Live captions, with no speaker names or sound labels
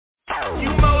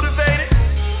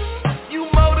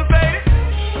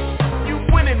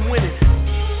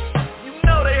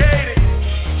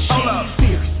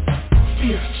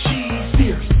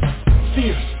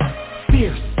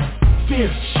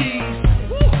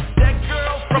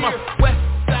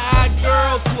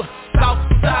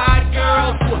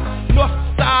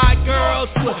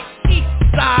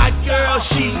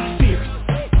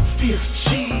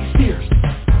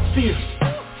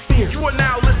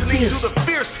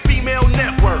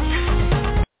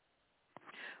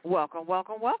Welcome,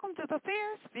 welcome, welcome to the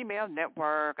Fierce Female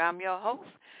Network. I'm your host,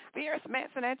 Fierce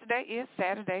Manson, and today is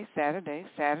Saturday,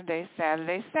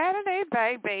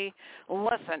 baby.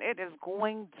 Listen, it is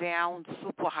going down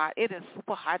super hot. It is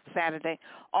super hot Saturday,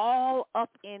 all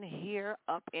up in here.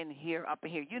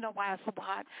 You know why it's super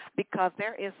hot? Because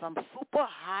there is some super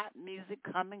hot music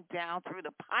coming down through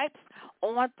the pipes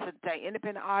on today.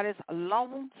 Independent artist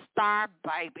Lone Star,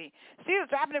 baby. She is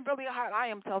dropping it really hot. I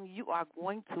am telling you, you are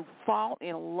going to fall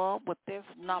in love with this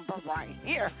number right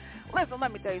here. Listen,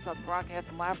 let me tell you something.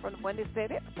 Broadcasting live from the window.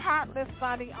 Said it's partly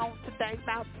sunny on today,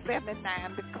 about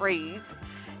 79 degrees.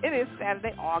 It is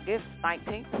Saturday, August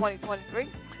 19th, 2023.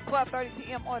 12:30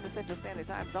 p.m. on the Central Standard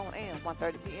Time Zone and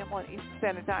 1:30 p.m. on the Eastern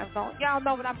Standard Time Zone. Y'all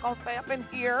know what I'm going to say up in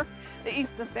here. The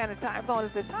Eastern Standard Time Zone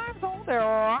is the time zone that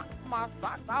rocks my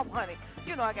socks off, honey.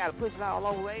 You know I got to push it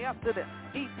all the way up to the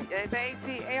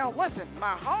ATL. Listen,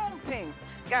 my home team.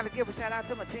 Got to give a shout out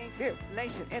to my team, Fierce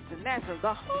Nation International,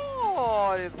 the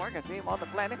hardest working team on the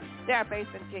planet. They are based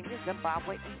in Kenya,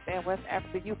 Zimbabwe, East and West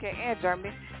Africa, UK, and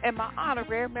Germany. And my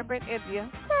honorary member in India.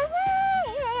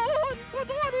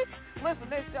 Listen,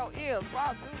 this show is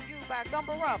brought to you by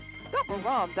Gumbo Rum.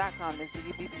 GumboRum.com. That's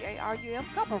GumboRum.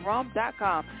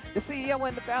 GumboRum.com. The CEO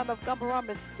and the founder of Gumbo Rum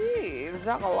is Steve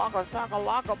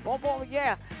Shakalaka Boom Boom.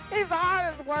 Yeah, he's the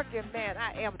hardest working man.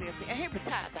 I am this. And he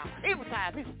retired now. He's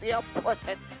still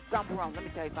pushing Gumbo Rum. Let me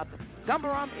tell you something. Gumbo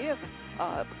Rum is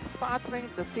sponsoring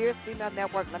the Fierce Female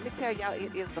Network. Let me tell y'all,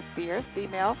 it is the Fierce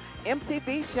Female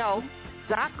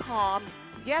MTVShow.com.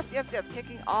 Yes,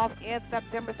 kicking off in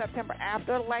September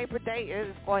after Labor Day. It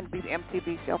is going to be the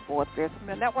MTV show for the Fierce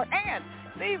Female Network. And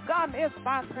Steve Gunn is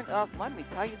sponsoring us. Let me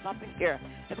tell you something here.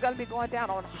 It's going to be going down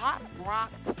on Hot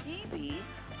Rock TV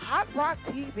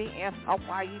in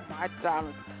Hawaii, my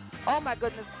darling. Oh, my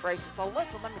goodness gracious. So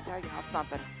listen, let me tell y'all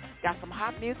something. Got some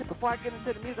hot music. Before I get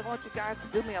into the music, I want you guys to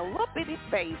do me a little bitty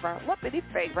favor. I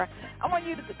want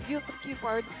you to use the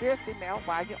keyword Fierce Female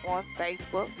while you're on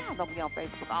Facebook. I don't know we're on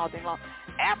Facebook all day long.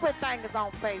 Everything is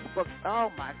on Facebook. Oh,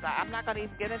 my God. I'm not going to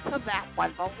even get into that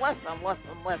one, but listen.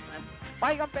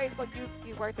 While you're on Facebook, use the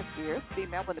keyword the Fierce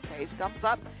Female when the page comes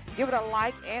up. Give it a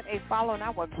like and a follow, and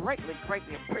I would greatly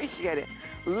appreciate it.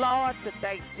 Lord,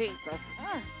 today, Jesus.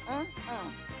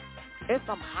 It's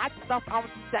some hot stuff on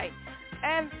today.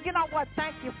 And you know what?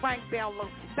 Thank you, Frank Bellucci,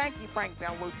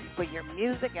 for your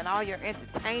music and all your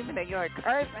entertainment and your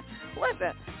encouragement.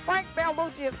 Listen, Frank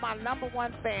Bellucci is my number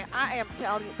one fan. I am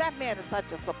telling you, that man is such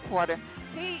a supporter.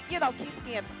 He, keeps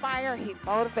me inspired. He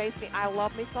motivates me. I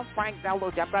love me some Frank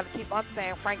Bellucci. I'm going to keep on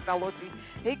saying Frank Bellucci.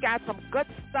 He got some good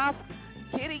stuff.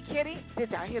 Kitty,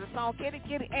 did y'all hear the song Kitty,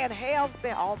 and Hell's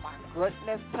Been, oh my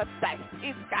goodness, today.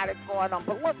 He's got it going on.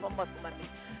 But listen,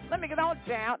 let me get on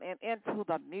down and into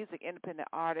the music independent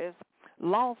artist,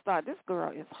 Lone Star. This girl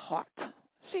is hot.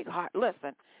 She's hot.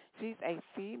 Listen, she's a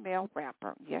female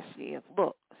rapper. Yes, she is.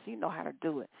 Look, she know how to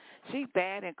do it. She's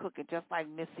bad and cooking just like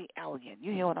Missy Elliott.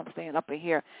 You hear what I'm saying up in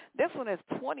here? This one is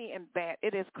 20 and bad.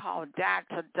 It is called Die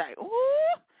Today.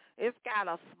 Ooh, it's got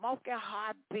a smoking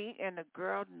hot beat, and the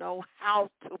girl know how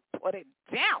to put it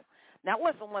down. Now,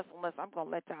 listen. I'm going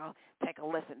to let y'all take a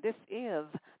listen. This is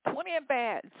 20 and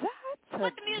Bad.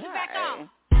 Put the music back on.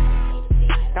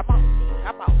 Come on.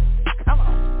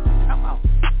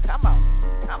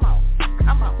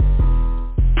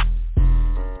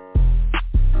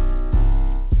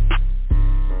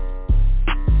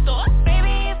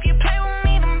 Baby, if you play with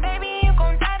me, then baby, you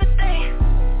gon' die today.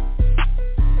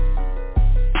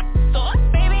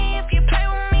 Baby, if you play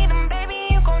with me, then baby,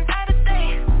 you gon' die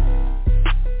today.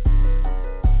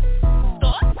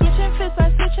 Switching fits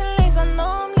like switching lanes, I know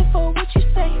I'm live for what you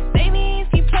say. Baby, if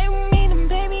you play with me, then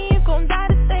baby, you gon' die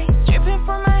today. Dripping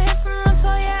from my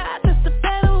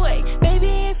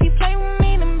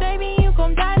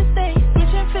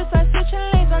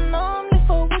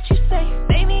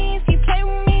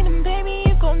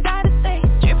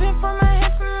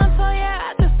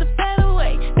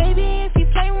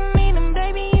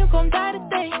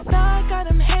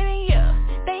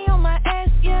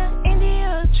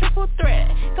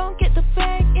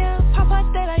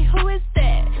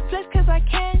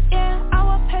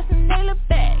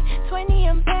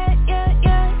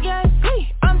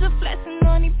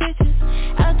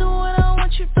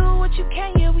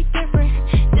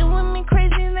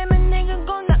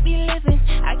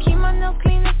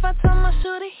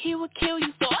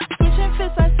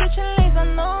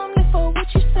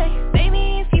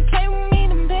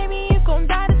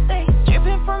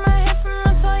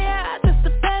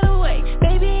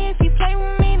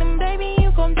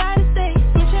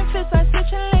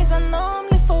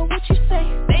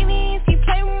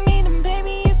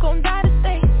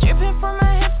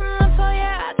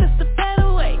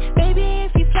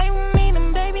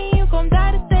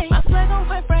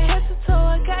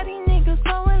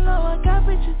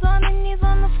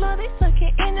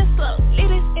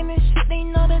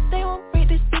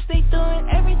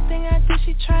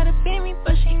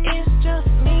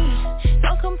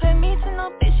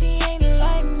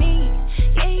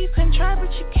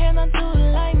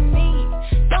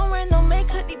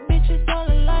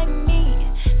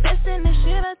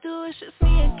it's just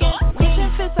me again.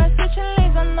 Switching fits like switching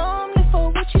lanes, I know I'm live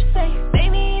for what you say.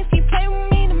 Baby, if you play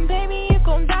with me, then baby, you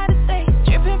gon' die today.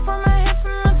 Dripping from my head,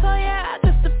 from my toe, yeah, I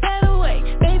just a better way.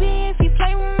 Baby, if you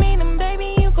play with me, then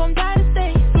baby, you gon' die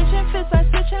today. Switching fits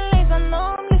like switching lanes, I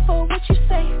know I'm live for what you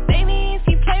say. Baby, if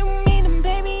you play with me, then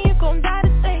baby, you gon' die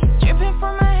today. Dripping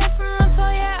from my head, from my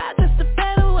toe, yeah, I just a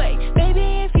better way.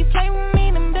 Baby, if you play with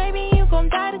me, then baby, you gon'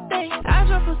 die today. I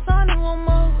drop a song and one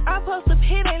more. I post up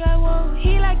here, they like, whoa.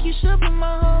 He like you should be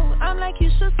my hoe. I'm like you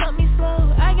should stop me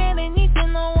slow. I get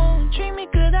anything I want. Treat me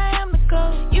good, I am the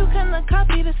goat. You cannot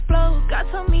copy this flow. God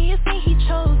told me it's me he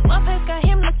chose. One pass got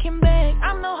him looking back.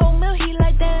 I'm no whole meal, he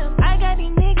like damn. I got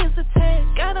these niggas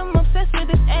attached. Got him obsessed with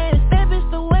his ass. That bitch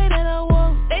the way that I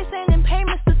walk. They sending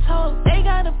payments to toll. They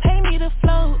gotta pay me to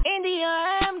flow. India,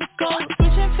 I am the goat.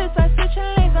 Switching fits like switching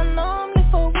lanes. I know I'm live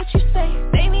for what you say.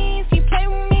 Baby, if you play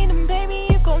with me, then baby,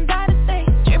 you gon' die today.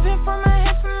 Dripping from my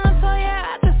head, from my toe, yeah,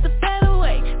 I just a better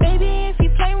way. Baby, if you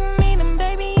play with me, then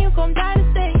baby, you gon' die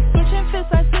today. Switching fits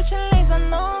like switching lanes. I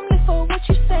know I'm live for what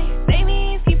you say.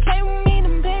 Baby, if you play with me,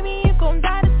 then baby, you gon'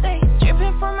 die today.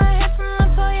 Dripping from my head, from my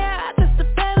toe, yeah, I just a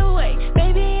better way.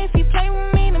 Baby, if you play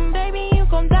with me, then baby, you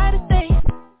gon' die today.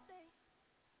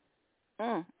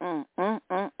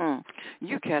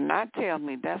 You cannot tell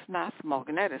me that's not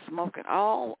smoking. That is smoking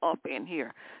all up in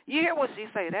here. You hear what she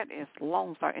say? That is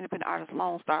Lone Star, independent artist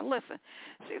Lone Star. Listen,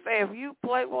 she say if you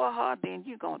play with her, then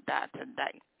you going to die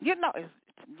today. You know,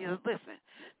 listen,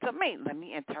 to me, let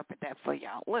me interpret that for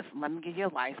y'all. Listen, let me give you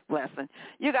a life lesson.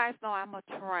 You guys know I'm a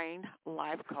trained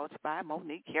life coach by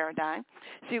Monique Carradine.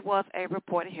 She was a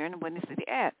reporter here in the Windy City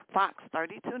at Fox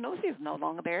 32 News. She's no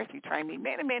longer there. She trained me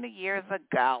many, many years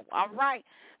ago. All right.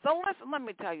 So listen, let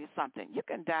me tell you something. You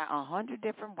can die 100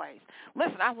 different ways.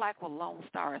 Listen, I like what Lone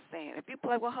Star is saying. If you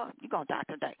play with her, you're going to die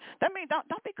today. That means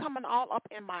don't be coming all up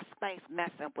in my space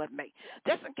messing with me.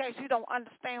 Just in case you don't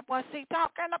understand what she's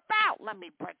talking about, let me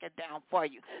break it down for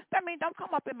you. That means don't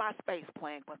come up in my space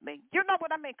playing with me. You know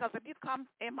what I mean? Because if you come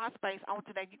in my space on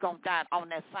today, you're going to die on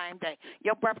that same day.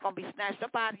 Your breath going to be snatched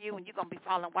up out of you, and you're going to be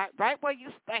falling right where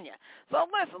you stand. So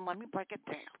listen, let me break it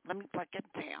down.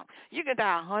 You can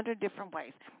die 100 different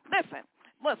ways. Listen.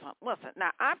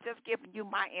 Now, I'm just giving you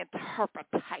my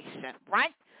interpretation,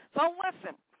 right? So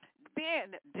listen,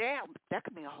 being down, that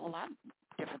could mean a whole lot of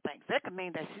different things. That could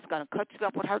mean that she's going to cut you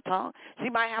up with her tongue. She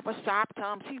might have a sharp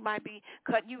tongue. She might be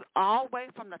cutting you all the way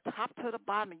from the top to the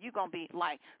bottom, and you're going to be,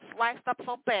 like, sliced up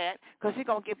so bad because she's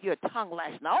going to give you a tongue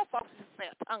lash. Now, old folks just say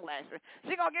a tongue lasher.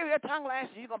 She's going to give you a tongue lash,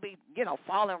 and you're going to be,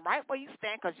 falling right where you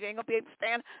stand because you ain't going to be able to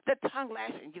stand the tongue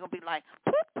lash, and you're going to be like,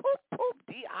 poop, poop, poop,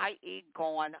 D-I-E,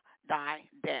 going, die,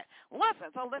 dead. Listen,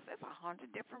 it's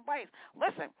 100 different ways.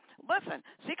 Listen,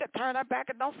 she could turn her back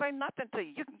and don't say nothing to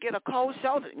you. You can get a cold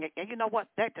shoulder, and you know what?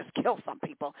 That just kills some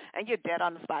people, and you're dead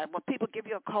on the spot. When people give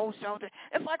you a cold shoulder,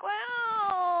 it's like, well,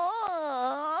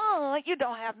 you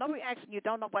don't have no reaction. You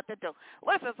don't know what to do.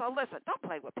 Listen, don't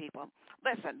play with people.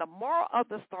 Listen, the moral of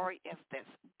the story is this.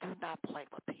 Do not play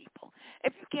with people.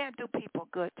 If you can't do people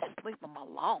good, just leave them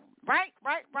alone. Right?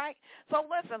 So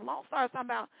listen, Lone Star is talking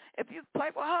about if you play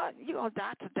with her, you're going to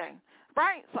die today.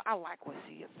 Right? So I like what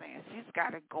she is saying. She's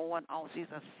got it going on.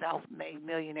 She's a self-made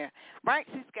millionaire. Right?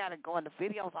 She's got it going. The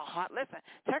videos are hot. Listen,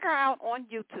 check her out on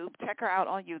YouTube.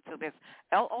 It's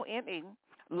L-O-N-E.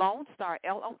 Lone Star,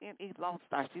 L-O-N-E, Lone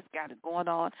Star. She's got it going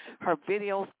on. Her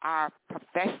videos are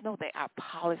professional. They are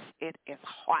polished. It is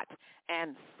hot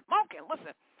and smoking.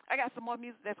 Listen, I got some more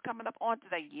music that's coming up on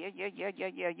today.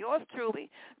 Yeah. Yours truly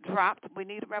dropped We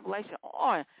Need a Revolution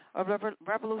on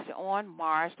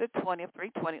March the 20th,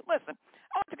 3/20. Listen,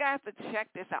 I want you guys to check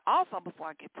this out. Also, before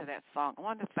I get to that song, I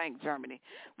want to thank Germany.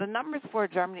 The numbers for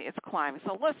Germany is climbing.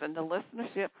 So listen, the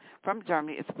listenership from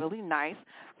Germany is really nice.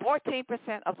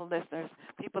 14% of the listeners,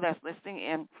 people that's listening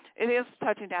in, it is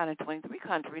touching down in 23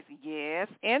 countries. Yes,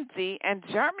 indeed. And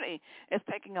Germany is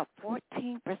taking up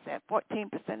 14%.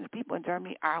 14% of people in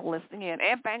Germany are listening in.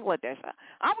 And Bangladesh.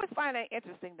 I always find that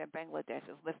interesting that Bangladesh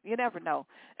is listening. You never know.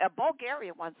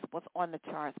 Bulgaria once was on the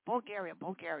charts. Bulgaria.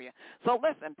 So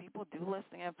listen, people do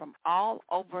listen in from all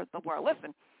over the world.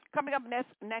 Listen, coming up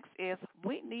next is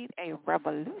We Need a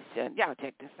Revolution. Y'all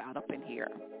check this out up in here.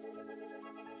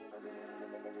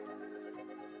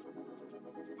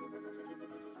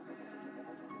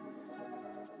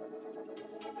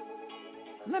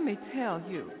 Let me tell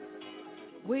you,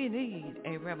 we need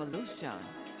a revolution.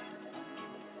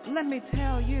 Let me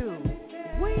tell you,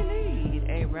 we need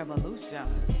a revolution.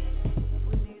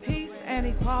 Peace and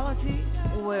equality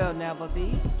will never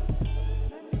be.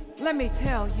 Let me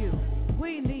tell you,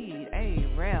 we need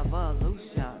a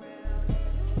revolution.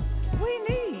 We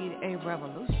need a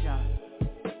revolution.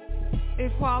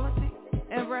 Equality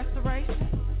and restoration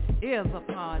is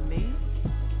upon me.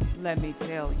 Let me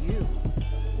tell you,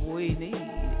 we need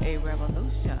a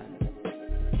revolution.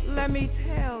 Let me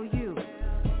tell you,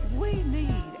 we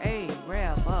need a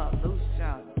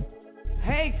revolution.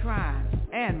 Hate crimes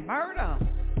and murder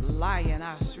lie in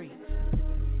our streets.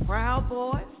 Proud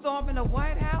Boys storming the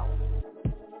White House.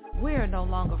 We're no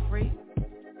longer free.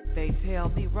 They tell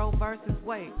me Roe versus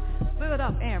Wade stood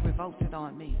up and revolted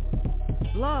on me.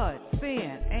 Blood, sin,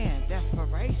 and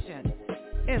desperation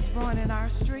is running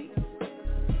our streets.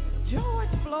 George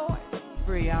Floyd,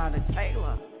 Breonna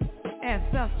Taylor,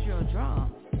 ancestral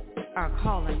drums are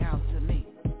calling out to me.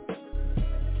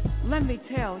 Let me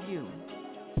tell you,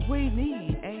 we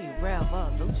need a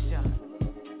revolution.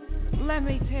 Let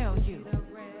me tell you,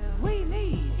 we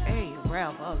need a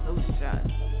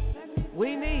revolution.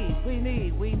 We need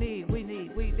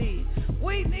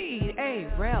a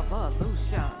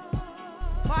revolution.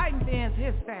 Biden bends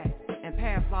his back and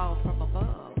pass laws from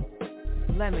above.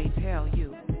 Let me tell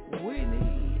you, we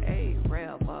need a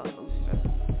revolution.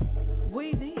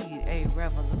 We need a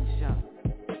revolution.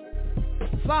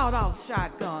 Sawed-off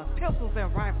shotguns, pistols,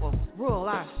 and rifles rule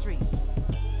our streets.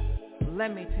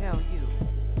 Let me tell you,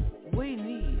 we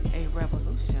need a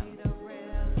revolution.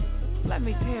 Let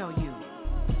me tell you,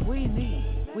 we need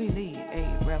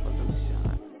a revolution.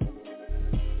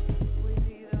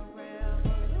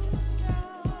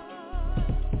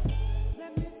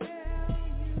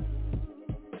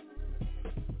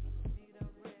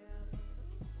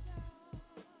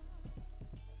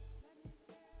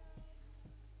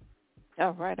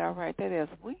 All right. That is,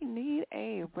 we need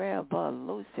a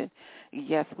revolution.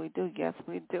 Yes, we do.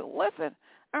 Listen,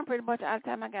 I'm pretty much out of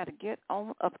time. I got to get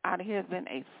on up out of here. It's been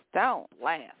a stone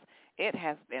blast. It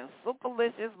has been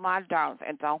superlicious, my darlings.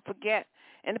 And don't forget,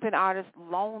 independent artist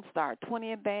Lone Star,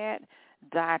 20 and Bad,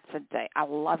 died today. I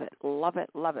love it.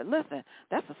 Listen,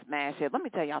 that's a smash hit. Let me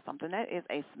tell y'all something. That is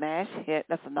a smash hit.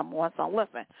 That's the number one song.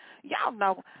 Listen, y'all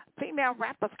know female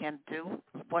rappers can do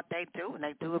what they do, and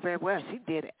they do it very well. She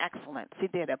did it excellent. She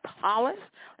did it polished,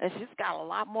 and she's got a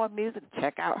lot more music.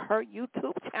 Check out her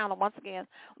YouTube channel. Once again,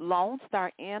 Lone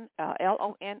Star, Lone Star,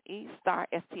 Star.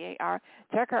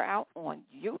 Check her out on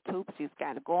YouTube. She's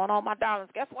got it going on, my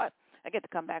darlings. Guess what? I get to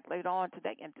come back later on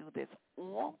today and do this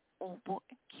all over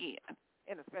again.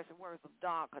 In the special words of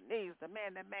Don Cornelius, the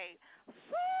man that made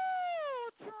Soul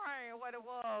Train what it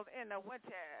was in the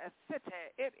Winter City.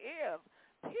 It is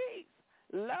peace,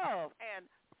 love, and